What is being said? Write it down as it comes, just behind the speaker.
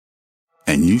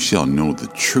And you shall know the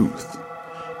truth,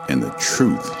 and the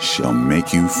truth shall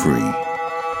make you free.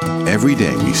 Every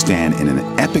day we stand in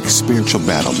an epic spiritual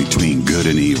battle between good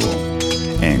and evil,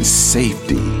 and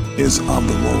safety is of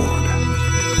the Lord.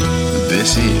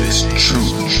 This is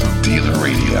Truth Dealer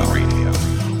Radio.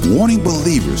 Warning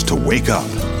believers to wake up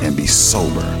and be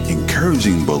sober,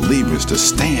 encouraging believers to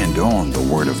stand on the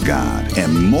Word of God,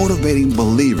 and motivating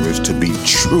believers to be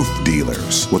truth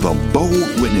dealers with a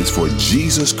bold witness for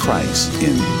Jesus Christ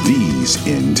in these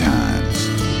end times.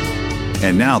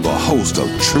 And now the host of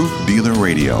Truth Dealer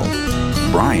Radio,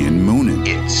 Brian Moonen.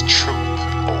 It's Truth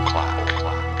O'Clock.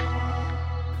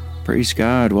 Praise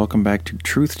God. Welcome back to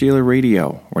Truth Dealer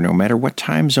Radio, where no matter what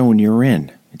time zone you're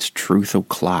in, it's Truth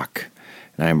O'Clock.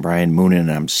 And I'm Brian Moonen,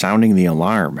 and I'm sounding the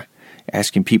alarm,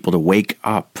 asking people to wake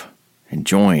up and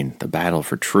join the battle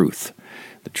for truth.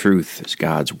 The truth is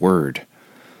God's Word,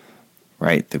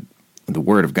 right? The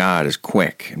Word of God is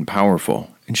quick and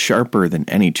powerful and sharper than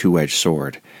any two-edged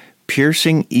sword,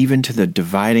 piercing even to the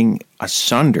dividing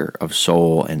asunder of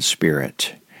soul and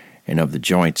spirit, and of the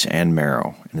joints and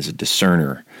marrow, and is a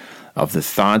discerner of the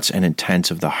thoughts and intents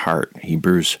of the heart.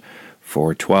 Hebrews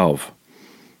 4:12.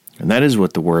 And that is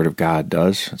what the Word of God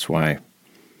does. That's why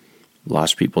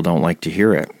lost people don't like to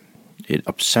hear it. It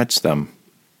upsets them.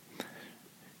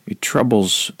 It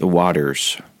troubles the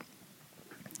waters,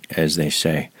 as they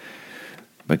say.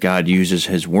 But God uses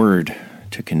His Word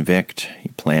to convict. He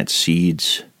plants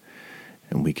seeds,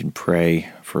 and we can pray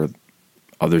for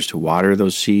others to water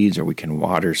those seeds, or we can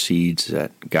water seeds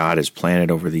that God has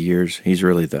planted over the years. He's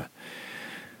really the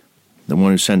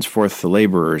one who sends forth the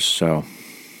laborers, so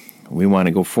we want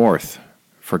to go forth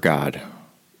for God.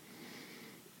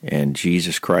 And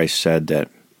Jesus Christ said that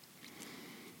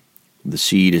the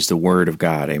seed is the Word of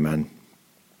God. Amen.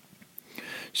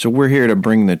 So we're here to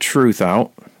bring the truth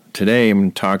out. Today I'm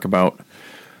going to talk about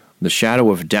the shadow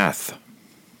of death.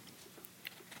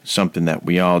 Something that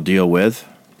we all deal with,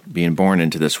 being born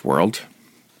into this world.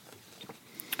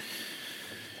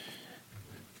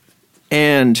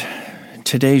 And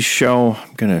today's show,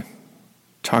 I'm going to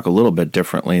talk a little bit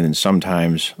differently than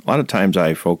sometimes. A lot of times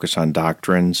I focus on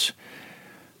doctrines.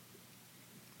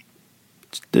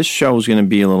 This show is going to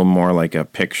be a little more like a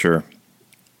picture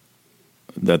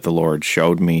that the Lord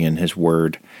showed me in His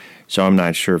Word. So I'm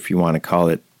not sure if you want to call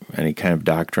it any kind of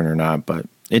doctrine or not, but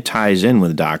it ties in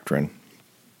with doctrine.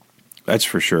 That's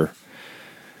for sure.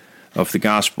 Of the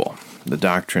gospel, the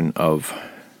doctrine of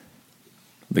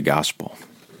the gospel.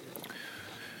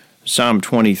 Psalm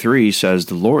 23 says,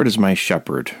 "The Lord is my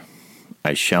shepherd,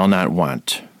 I shall not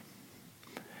want.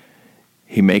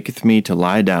 He maketh me to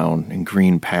lie down in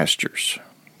green pastures.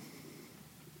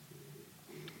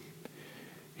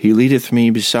 He leadeth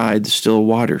me beside the still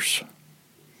waters.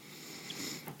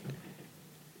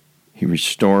 He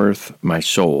restoreth my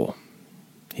soul.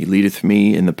 He leadeth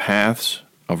me in the paths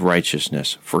of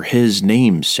righteousness for His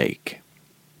name's sake.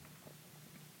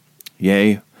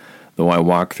 Yea, though I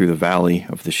walk through the valley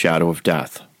of the shadow of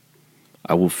death,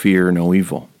 I will fear no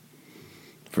evil.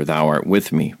 For Thou art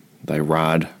with me, Thy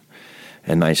rod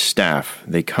and Thy staff,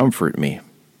 they comfort me.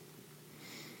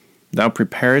 Thou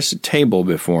preparest a table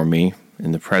before me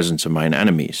in the presence of mine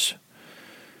enemies.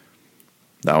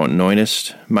 Thou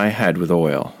anointest my head with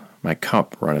oil, my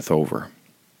cup runneth over.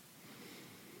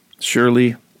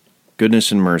 Surely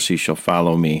goodness and mercy shall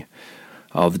follow me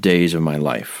all the days of my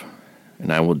life,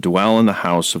 and I will dwell in the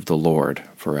house of the Lord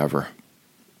forever."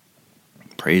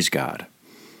 Praise God.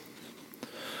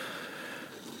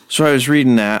 So I was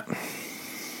reading that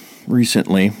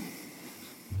recently,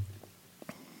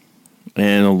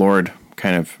 and the Lord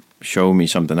kind of showed me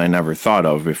something I never thought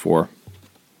of before,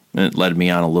 and it led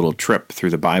me on a little trip through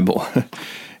the Bible.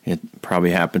 It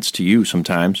probably happens to you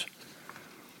sometimes.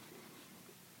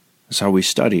 That's how we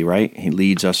study, right? He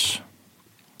leads us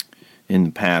in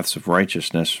the paths of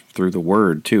righteousness through the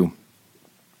Word, too.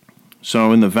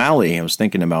 So in the valley, I was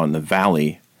thinking about in the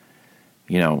valley,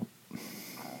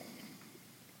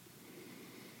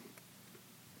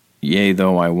 yea,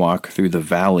 though I walk through the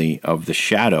valley of the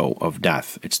shadow of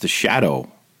death. It's the shadow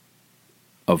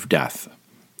of death.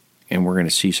 And we're going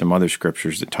to see some other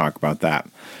scriptures that talk about that,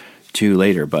 too,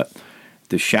 later. But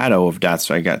the shadow of death,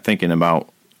 so I got thinking about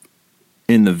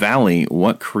in the valley,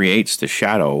 what creates the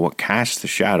shadow? What casts the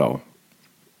shadow?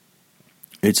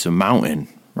 It's a mountain,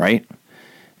 right?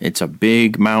 It's a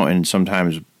big mountain,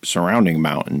 sometimes surrounding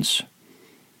mountains.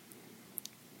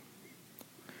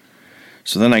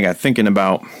 So then I got thinking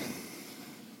about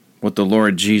what the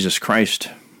Lord Jesus Christ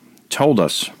told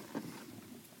us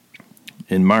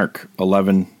in Mark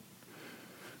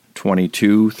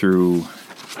 11:22 through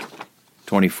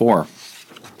 24.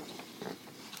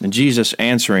 And Jesus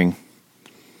answering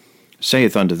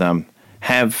saith unto them,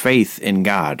 Have faith in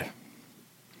God.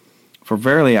 For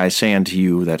verily I say unto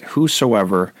you, that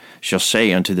whosoever shall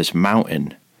say unto this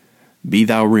mountain, Be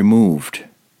thou removed,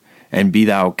 and be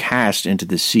thou cast into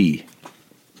the sea,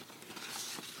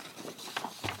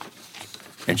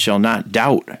 and shall not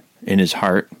doubt in his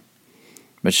heart,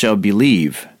 but shall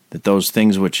believe that those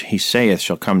things which he saith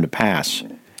shall come to pass,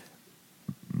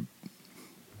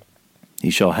 he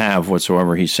shall have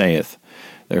whatsoever he saith.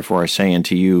 Therefore I say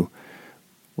unto you,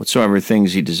 whatsoever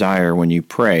things ye desire when you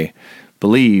pray,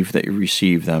 believe that you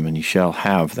receive them, and ye shall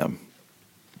have them.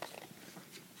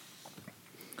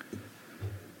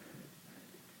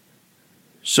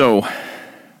 So,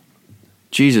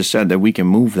 Jesus said that we can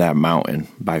move that mountain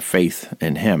by faith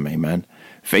in Him, amen?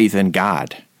 Faith in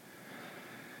God.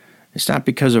 It's not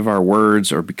because of our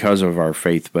words or because of our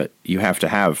faith, but you have to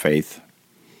have faith.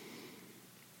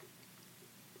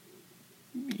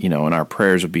 And our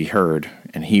prayers will be heard,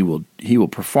 and He will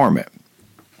perform it.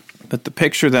 But the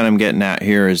picture that I'm getting at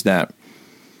here is that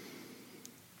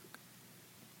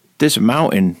this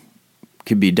mountain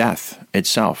could be death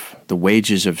itself. The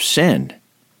wages of sin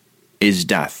is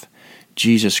death.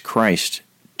 Jesus Christ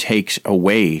takes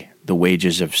away the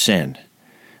wages of sin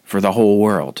for the whole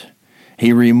world.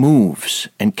 He removes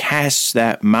and casts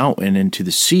that mountain into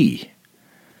the sea.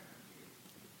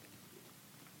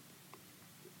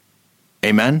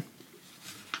 Amen?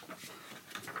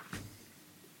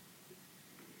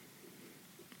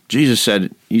 Jesus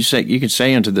said, you can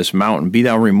say unto this mountain, Be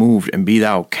thou removed, and be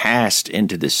thou cast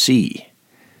into the sea.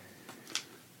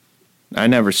 I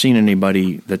never seen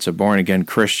anybody that's a born-again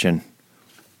Christian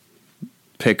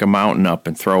pick a mountain up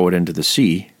and throw it into the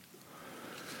sea.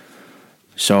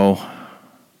 So,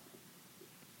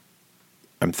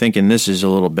 I'm thinking this is a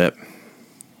little bit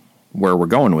where we're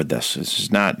going with this. This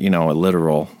is not, a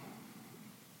literal,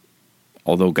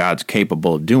 although God's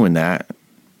capable of doing that.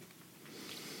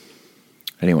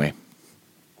 Anyway,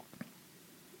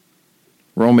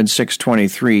 Romans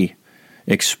 6:23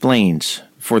 explains,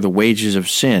 For the wages of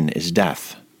sin is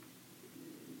death.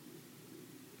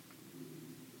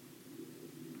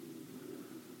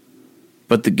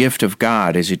 But the gift of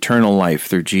God is eternal life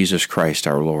through Jesus Christ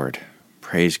our Lord.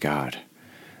 Praise God.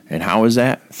 And how is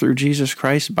that? Through Jesus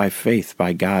Christ? By faith,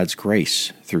 by God's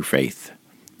grace, through faith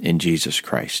in Jesus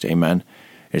Christ. Amen.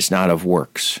 It's not of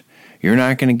works. You're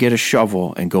not going to get a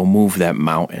shovel and go move that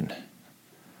mountain.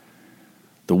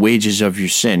 The wages of your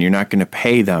sin, you're not going to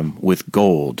pay them with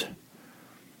gold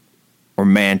or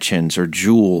mansions or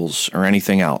jewels or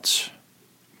anything else.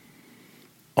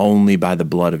 Only by the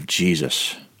blood of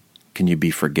Jesus can you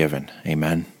be forgiven.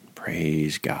 Amen.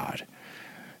 Praise God.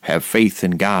 Have faith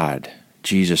in God.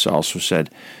 Jesus also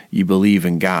said, You believe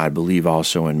in God, believe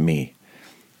also in me.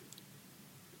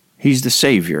 He's the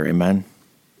Savior. Amen.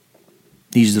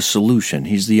 He's the solution.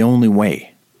 He's the only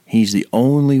way. He's the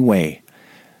only way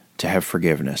to have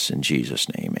forgiveness in Jesus'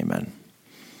 name. Amen.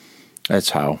 That's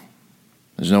how.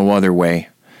 There's no other way.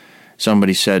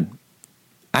 Somebody said,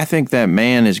 I think that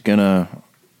man is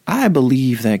I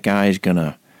believe that guy is going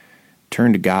to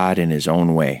turn to God in his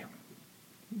own way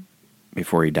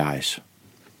before he dies.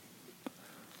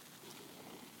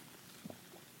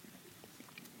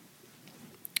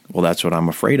 Well, that's what I'm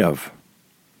afraid of.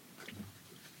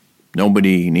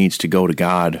 Nobody needs to go to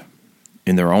God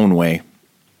in their own way,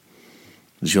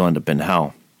 because you'll end up in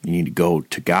hell. You need to go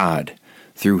to God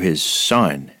through His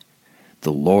Son,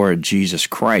 the Lord Jesus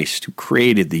Christ, who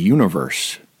created the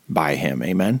universe by Him.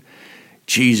 Amen?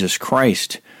 Jesus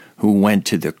Christ, who went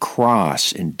to the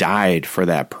cross and died for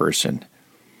that person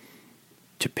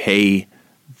to pay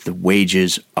the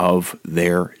wages of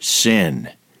their sin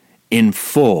in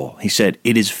full. He said,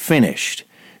 It is finished.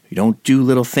 You don't do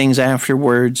little things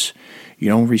afterwards. You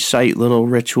don't recite little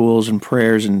rituals and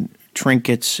prayers and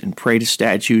trinkets and pray to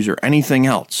statues or anything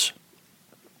else.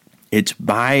 It's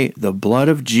by the blood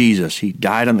of Jesus. He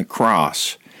died on the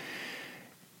cross,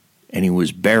 and He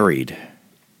was buried.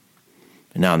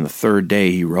 And on the third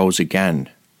day, He rose again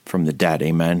from the dead.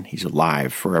 Amen. He's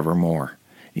alive forevermore.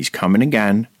 He's coming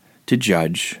again to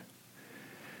judge.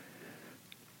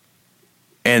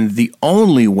 And the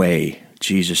only way,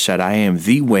 Jesus said, I am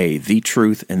the way, the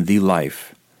truth, and the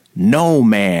life. No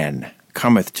man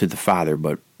cometh to the Father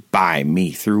but by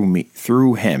me,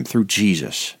 through Him, through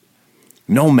Jesus.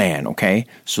 No man, okay?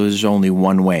 So there's only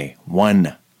one way,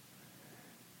 one.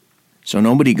 So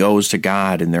nobody goes to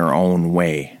God in their own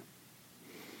way.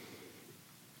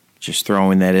 Just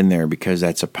throwing that in there because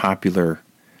that's a popular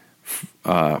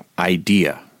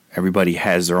idea. Everybody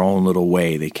has their own little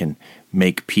way they can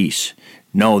make peace.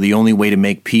 No, the only way to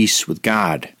make peace with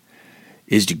God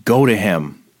is to go to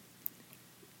Him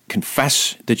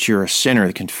confess that you're a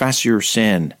sinner, confess your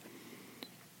sin.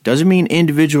 Doesn't mean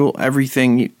individual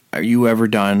everything you ever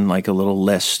done, like a little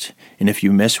list, and if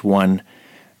you miss one,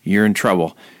 you're in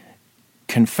trouble.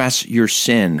 Confess your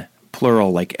sin,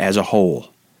 plural, like as a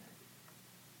whole.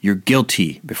 You're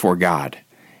guilty before God,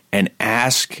 and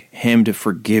ask Him to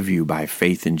forgive you by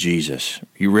faith in Jesus.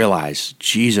 You realize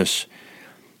Jesus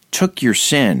took your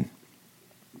sin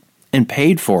and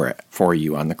paid for it for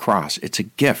you on the cross. It's a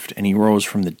gift, and He rose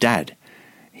from the dead.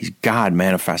 He's God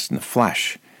manifest in the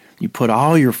flesh. You put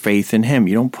all your faith in Him.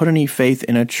 You don't put any faith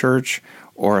in a church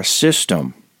or a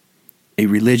system, a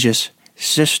religious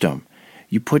system.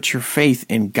 You put your faith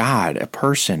in God, a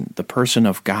person, the person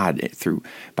of God,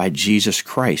 by Jesus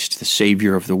Christ, the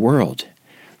Savior of the world,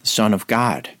 the Son of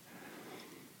God.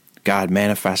 God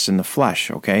manifests in the flesh,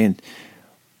 okay? And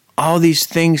all these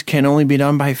things can only be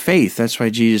done by faith. That's why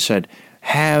Jesus said,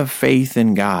 have faith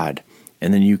in God,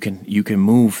 and then you can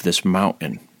move this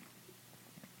mountain.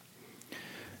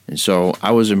 And so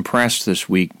I was impressed this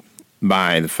week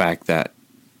by the fact that,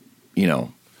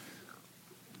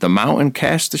 the mountain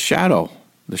cast the shadow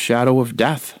of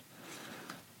death.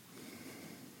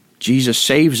 Jesus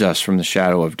saves us from the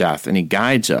shadow of death, and He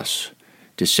guides us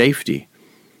to safety.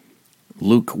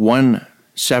 Luke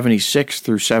 1:76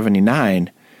 through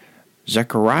 79,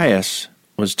 Zacharias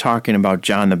was talking about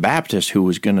John the Baptist, who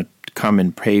was going to come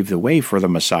and pave the way for the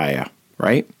Messiah,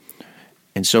 right?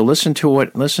 And so listen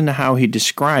to how he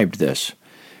described this.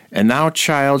 And thou,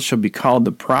 child, shalt be called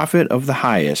the prophet of the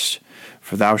highest,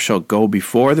 for thou shalt go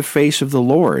before the face of the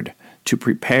Lord to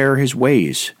prepare His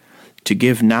ways, to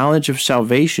give knowledge of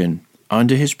salvation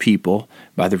unto His people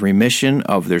by the remission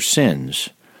of their sins,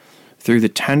 through the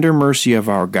tender mercy of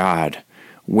our God,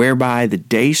 whereby the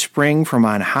dayspring from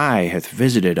on high hath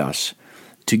visited us,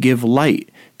 to give light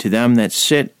to them that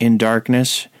sit in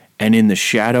darkness and in the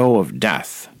shadow of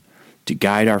death, to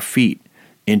guide our feet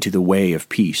into the way of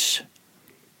peace.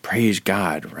 Praise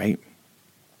God, right?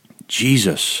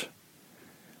 Jesus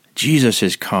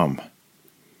has come.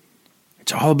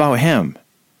 It's all about Him.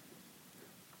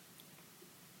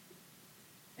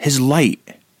 His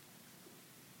light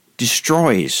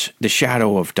destroys the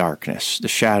shadow of darkness, the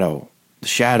shadow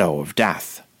of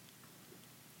death,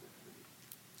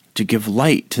 to give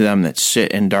light to them that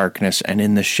sit in darkness and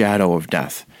in the shadow of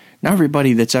death. Not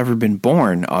everybody that's ever been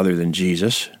born other than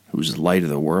Jesus, who's the light of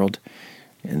the world,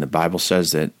 and the Bible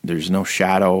says that there's no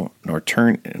shadow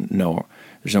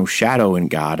there's no shadow in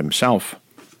God Himself.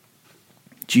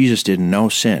 Jesus didn't know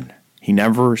sin. He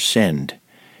never sinned.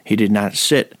 He did not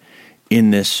sit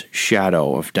in this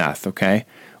shadow of death, okay?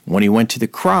 When He went to the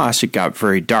cross, it got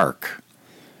very dark.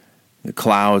 The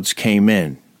clouds came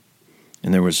in,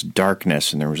 and there was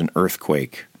darkness, and there was an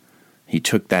earthquake. He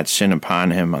took that sin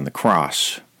upon Him on the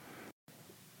cross.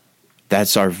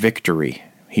 That's our victory.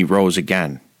 He rose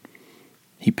again.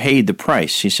 He paid the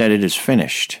price. He said, it is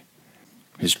finished.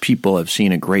 His people have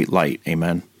seen a great light.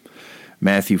 Amen.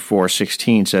 Matthew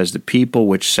 4:16 says, the people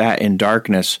which sat in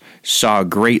darkness saw a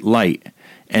great light,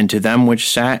 and to them which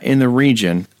sat in the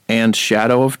region and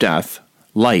shadow of death,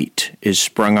 light is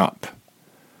sprung up.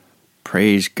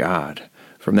 Praise God.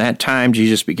 From that time,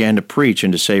 Jesus began to preach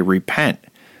and to say, repent,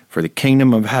 for the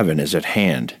kingdom of heaven is at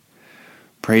hand.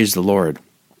 Praise the Lord.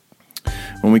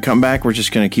 When we come back, we're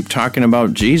just going to keep talking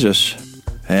about Jesus,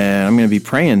 and I'm going to be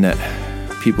praying that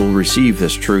people will receive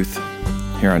this truth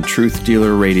here on Truth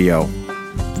Dealer Radio.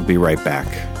 We'll be right back.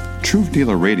 Truth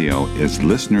Dealer Radio is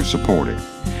listener supported.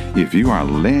 If you are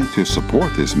led to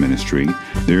support this ministry,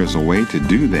 there is a way to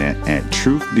do that at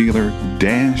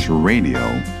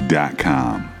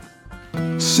truthdealer-radio.com.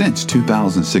 Since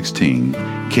 2016,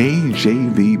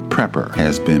 KJV Prepper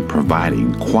has been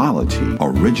providing quality,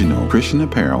 original Christian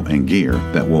apparel and gear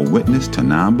that will witness to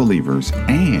non-believers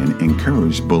and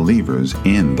encourage believers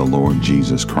in the Lord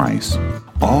Jesus Christ.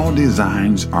 All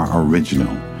designs are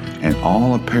original, and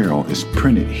all apparel is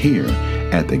printed here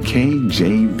at the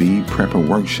KJV Prepper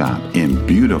Workshop in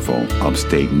beautiful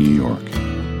upstate New York.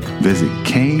 Visit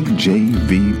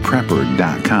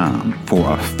kjvprepper.com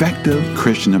for effective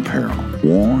Christian apparel,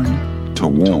 worn to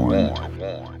worn.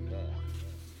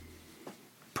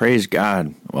 Praise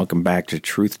God. Welcome back to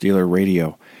Truth Dealer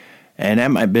Radio. And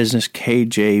at my business,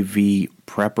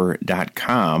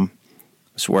 kjvprepper.com,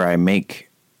 is where I make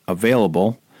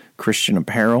available Christian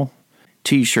apparel,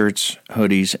 t-shirts,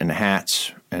 hoodies, and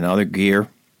hats, and other gear.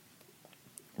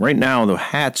 Right now, the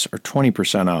hats are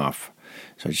 20% off.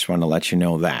 So I just want to let you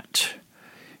know that.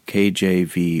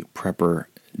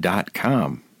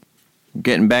 kjvprepper.com.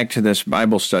 Getting back to this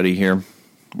Bible study here,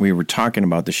 we were talking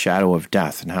about the shadow of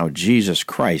death and how Jesus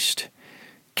Christ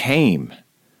came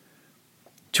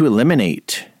to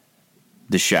eliminate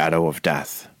the shadow of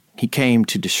death. He came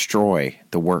to destroy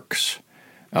the works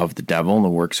of the devil and the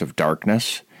works of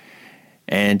darkness,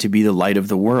 and to be the light of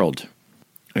the world.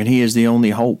 And he is the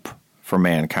only hope for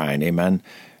mankind. Amen.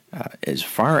 As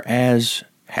far as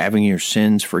having your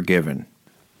sins forgiven,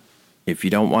 if you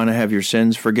don't want to have your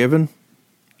sins forgiven,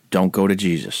 don't go to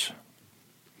Jesus.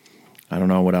 I don't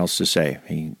know what else to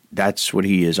say. That's what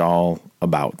he is all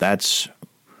about. That's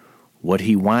what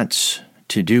he wants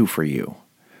to do for you.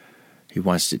 He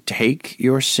wants to take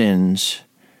your sins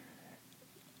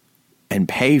and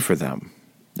pay for them.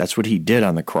 That's what he did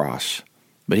on the cross.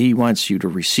 But he wants you to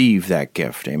receive that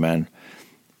gift, amen,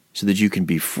 so that you can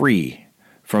be free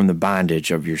from the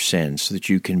bondage of your sins, so that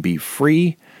you can be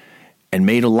free and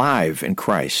made alive in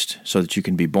Christ, so that you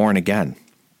can be born again.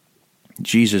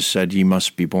 Jesus said ye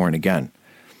must be born again.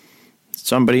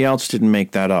 Somebody else didn't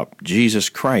make that up. Jesus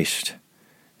Christ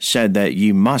said that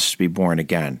ye must be born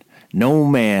again. No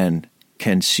man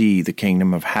can see the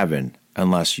kingdom of heaven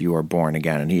unless you are born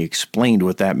again. And he explained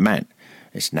what that meant.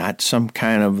 It's not some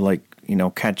kind of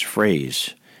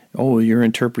catchphrase. Oh, your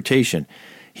interpretation.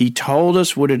 He told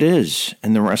us what it is,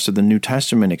 and the rest of the New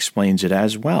Testament explains it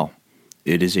as well.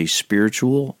 It is a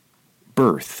spiritual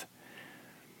birth.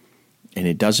 And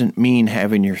it doesn't mean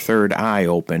having your third eye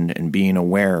opened and being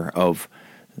aware of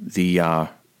the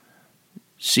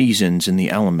seasons and the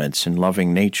elements and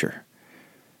loving nature.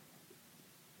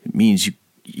 It means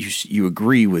you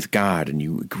agree with God and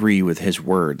you agree with his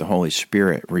word. The Holy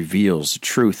Spirit reveals the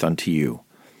truth unto you,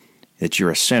 that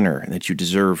you're a sinner and that you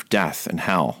deserve death and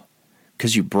hell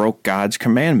because you broke God's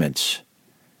commandments.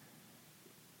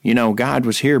 You know, God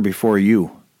was here before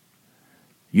you.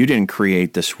 You didn't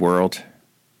create this world.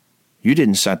 You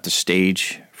didn't set the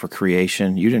stage for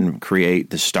creation. You didn't create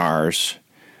the stars.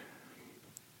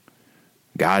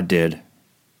 God did.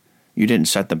 You didn't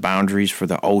set the boundaries for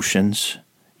the oceans.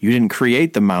 You didn't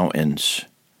create the mountains.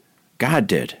 God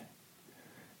did.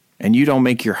 And you don't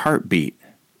make your heart beat.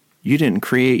 You didn't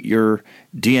create your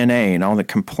DNA and all the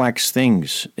complex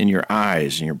things in your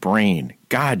eyes and your brain.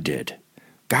 God did.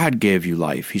 God gave you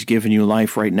life. He's giving you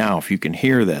life right now, if you can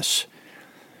hear this.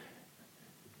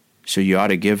 So you ought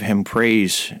to give him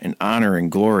praise and honor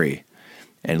and glory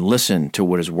and listen to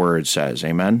what his word says.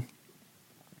 Amen?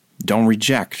 Don't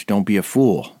reject. Don't be a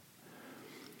fool.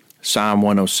 Psalm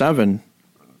 107,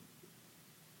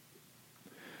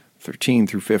 13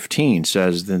 through 15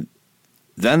 says that,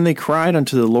 then they cried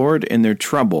unto the Lord in their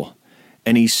trouble,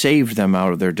 and he saved them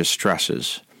out of their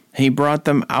distresses. He brought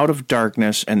them out of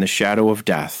darkness and the shadow of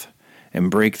death, and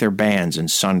brake their bands in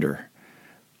sunder.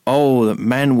 Oh, that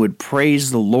men would praise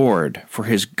the Lord for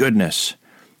his goodness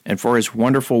and for his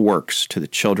wonderful works to the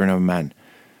children of men.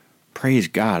 Praise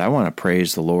God. I want to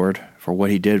praise the Lord for what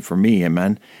he did for me,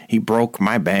 amen. He broke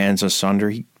my bands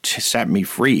asunder. He set me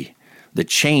free. The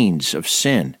chains of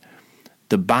sin,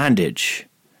 the bondage,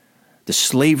 the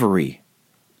slavery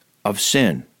of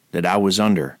sin that I was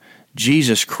under.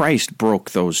 Jesus Christ broke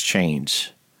those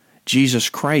chains. Jesus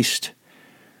Christ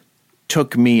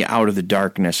took me out of the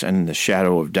darkness and the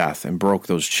shadow of death and broke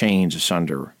those chains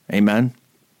asunder. Amen?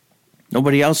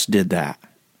 Nobody else did that.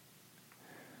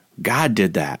 God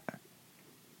did that.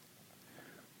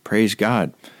 Praise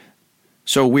God.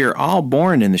 So we are all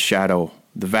born in the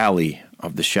valley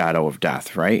of the shadow of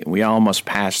death, right? We all must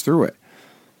pass through it.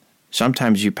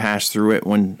 Sometimes you pass through it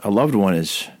when a loved one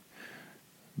is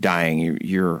dying.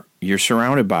 You're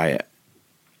surrounded by it.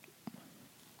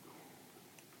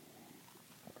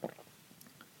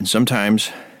 And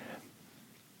sometimes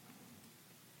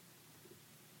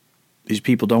these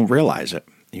people don't realize it.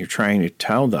 You're trying to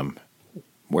tell them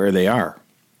where they are.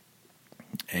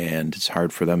 And it's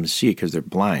hard for them to see because they're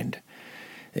blind.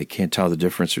 They can't tell the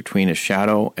difference between a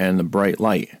shadow and the bright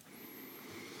light.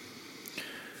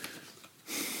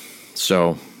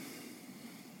 So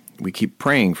we keep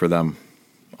praying for them.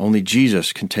 Only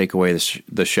Jesus can take away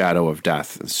the shadow of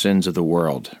death, the sins of the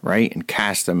world, right? And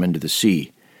cast them into the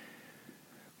sea.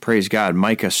 Praise God.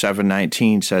 Micah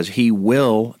 7:19 says, he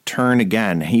will turn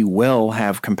again. He will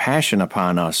have compassion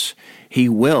upon us. He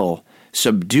will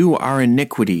subdue our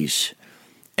iniquities.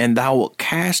 And thou wilt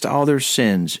cast all their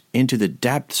sins into the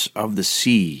depths of the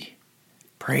sea.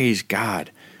 Praise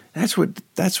God. That's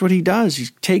what he does. He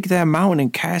take that mountain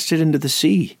and cast it into the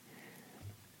sea.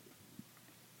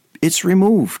 It's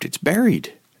removed. It's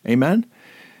buried. Amen?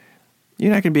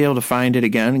 You're not going to be able to find it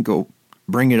again and go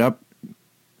bring it up.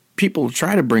 People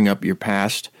try to bring up your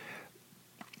past.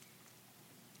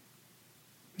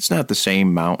 It's not the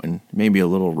same mountain. Maybe a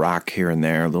little rock here and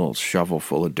there, a little shovel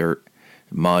full of dirt,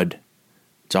 mud.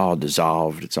 It's all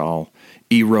dissolved. It's all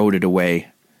eroded away.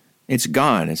 It's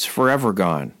gone. It's forever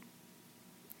gone.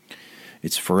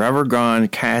 It's forever gone,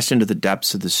 cast into the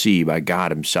depths of the sea by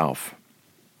God himself.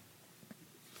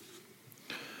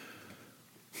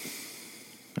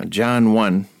 Now, John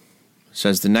 1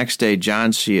 says, the next day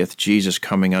John seeth Jesus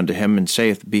coming unto him, and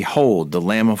saith, Behold, the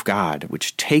Lamb of God,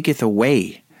 which taketh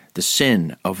away the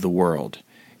sin of the world.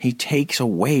 He takes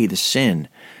away the sin,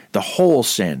 the whole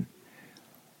sin.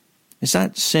 It's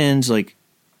not sins like,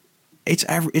 it's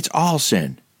all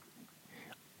sin.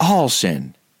 All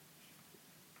sin.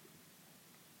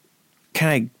 Can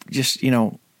I just,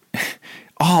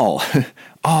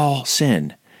 all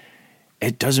sin.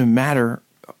 It doesn't matter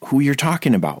who you're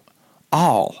talking about.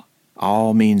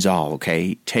 All means all, okay?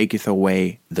 He taketh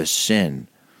away the sin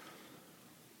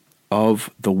of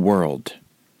the world.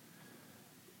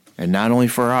 And not only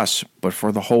for us, but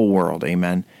for the whole world,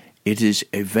 amen? It is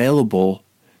available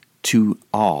to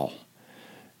all.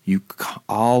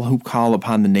 All who call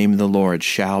upon the name of the Lord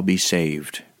shall be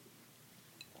saved.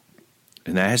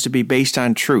 And that has to be based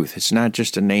on truth. It's not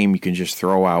just a name you can just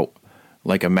throw out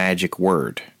like a magic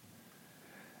word.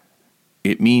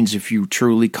 It means if you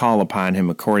truly call upon him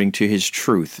according to his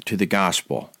truth, to the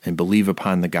gospel, and believe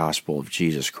upon the gospel of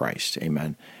Jesus Christ,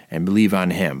 amen, and believe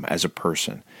on him as a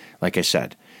person. Like I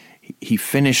said, he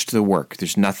finished the work.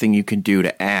 There's nothing you can do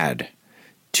to add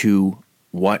to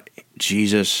what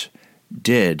Jesus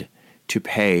did to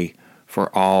pay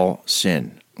for all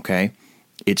sin, okay?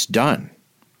 It's done.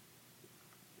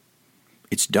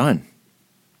 It's done.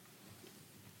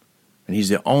 And he's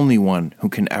the only one who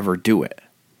can ever do it.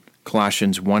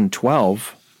 Colossians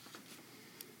 1:12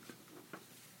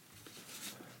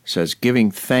 says,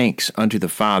 giving thanks unto the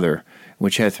Father,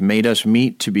 which hath made us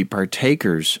meet to be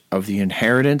partakers of the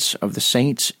inheritance of the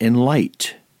saints in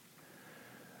light,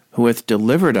 who hath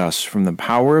delivered us from the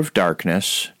power of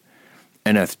darkness,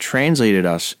 and hath translated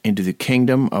us into the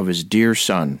kingdom of his dear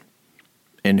Son,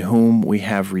 in whom we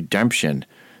have redemption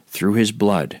through his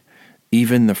blood,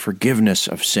 even the forgiveness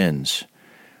of sins.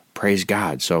 Praise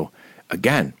God. So,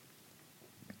 again,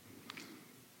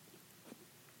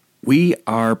 we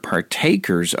are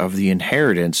partakers of the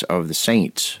inheritance of the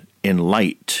saints in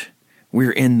light.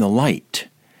 We're in the light.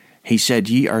 He said,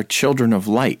 ye are children of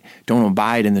light. Don't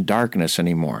abide in the darkness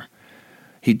anymore.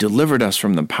 He delivered us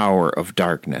from the power of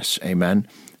darkness, amen,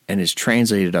 and has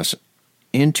translated us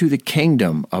into the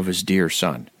kingdom of his dear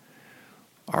Son.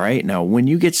 All right, now when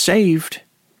you get saved,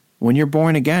 when you're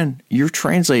born again, you're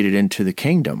translated into the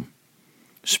kingdom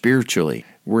spiritually.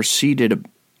 We're seated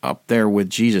up there with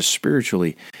Jesus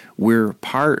spiritually. We're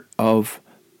part of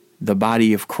the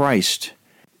body of Christ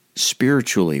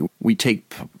spiritually. We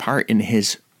take part in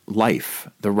his life,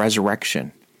 the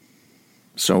resurrection.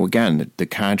 So again, the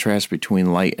contrast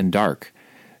between light and dark.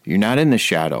 You're not in the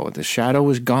shadow. The shadow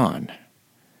is gone.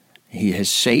 He has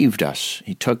saved us.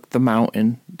 He took the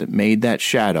mountain that made that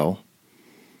shadow,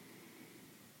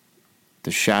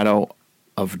 the shadow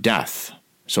of death.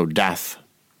 So death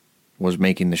was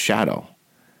making the shadow.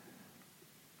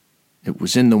 It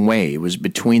was in the way. It was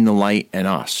between the light and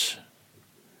us.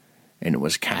 And it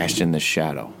was cast in the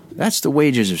shadow. That's the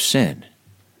wages of sin.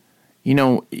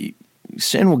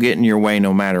 Sin will get in your way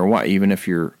no matter what, even if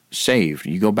you're saved.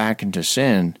 You go back into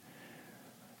sin,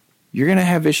 you're going to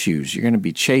have issues. You're going to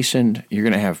be chastened. You're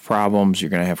going to have problems. You're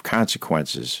going to have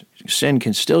consequences. Sin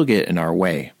can still get in our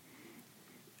way.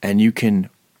 And you can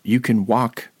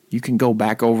walk, you can go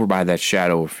back over by that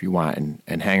shadow if you want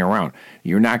and hang around.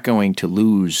 You're not going to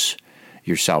lose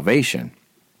your salvation.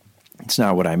 It's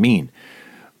not what I mean.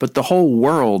 But the whole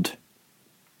world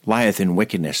lieth in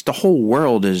wickedness. The whole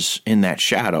world is in that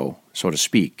shadow, so to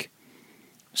speak.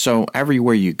 So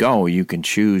everywhere you go, you can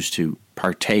choose to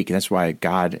partake. That's why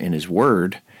God in his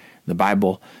word, the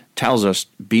Bible tells us,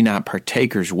 be not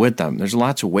partakers with them. There's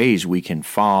lots of ways we can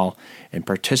fall and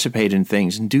participate in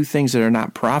things and do things that are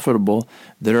not profitable,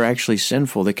 that are actually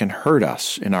sinful, that can hurt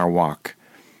us in our walk.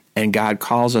 And God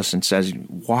calls us and says,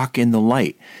 walk in the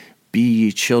light. Be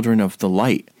ye children of the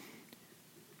light.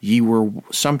 Ye were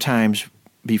sometimes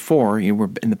before, you were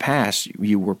in the past,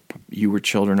 you were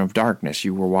children of darkness.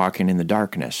 You were walking in the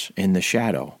darkness, in the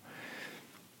shadow.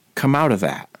 Come out of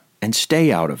that and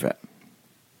stay out of it.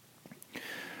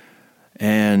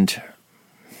 And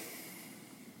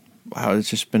wow, it's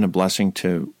just been a blessing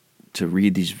to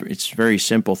read these. It's very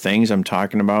simple things I'm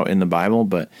talking about in the Bible,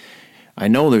 but I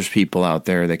know there's people out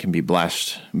there that can be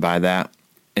blessed by that.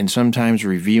 And sometimes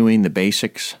reviewing the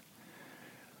basics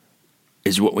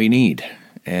is what we need.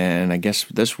 And I guess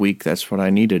this week that's what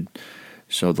I needed.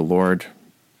 So the Lord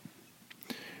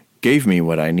gave me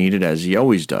what I needed, as he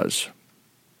always does.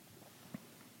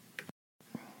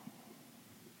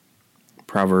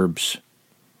 Proverbs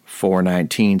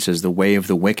 4:19 says, the way of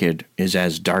the wicked is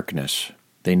as darkness.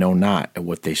 They know not at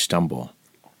what they stumble.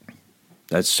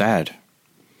 That's sad.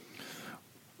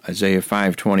 Isaiah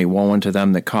 5:20, woe unto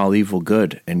them that call evil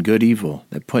good, and good evil,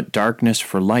 that put darkness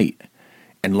for light,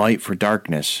 and light for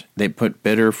darkness. They put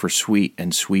bitter for sweet,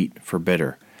 and sweet for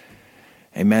bitter.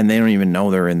 Amen. They don't even know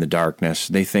they're in the darkness.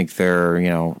 They think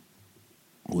they're,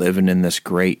 living in this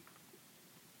great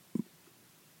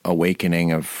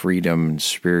awakening of freedom and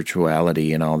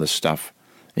spirituality and all this stuff.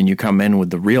 And you come in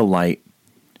with the real light,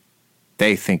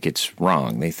 they think it's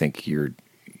wrong. They think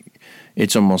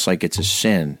it's almost like it's a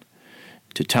sin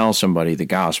to tell somebody the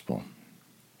gospel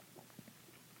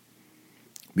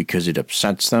because it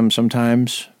upsets them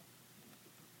sometimes.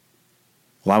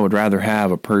 Well, I would rather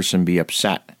have a person be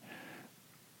upset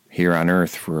here on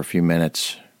earth for a few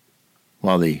minutes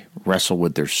while they wrestle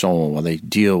with their soul, while they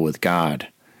deal with God,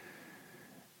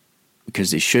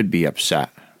 because they should be upset.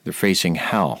 They're facing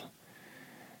hell.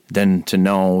 Than to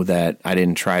know that I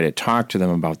didn't try to talk to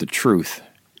them about the truth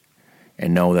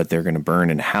and know that they're going to burn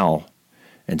in hell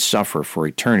and suffer for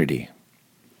eternity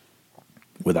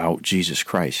without Jesus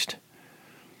Christ.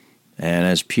 And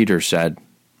as Peter said,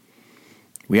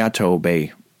 we ought to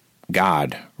obey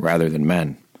God rather than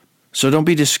men. So don't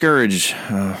be discouraged,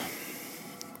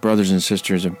 brothers and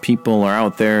sisters. If people are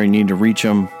out there, you need to reach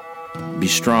them. Be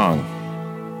strong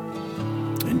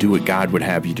and do what God would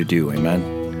have you to do.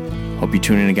 Amen. Hope you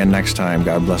tune in again next time.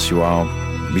 God bless you all.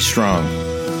 Be strong.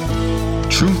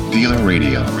 Truth Dealer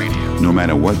Radio. No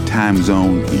matter what time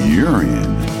zone you're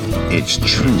in, it's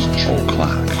Truth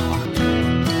O'Clock.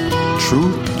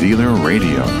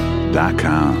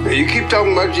 TruthDealerRadio.com. Now you keep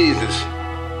talking about Jesus.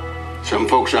 Some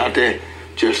folks out there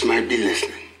just might be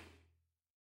listening.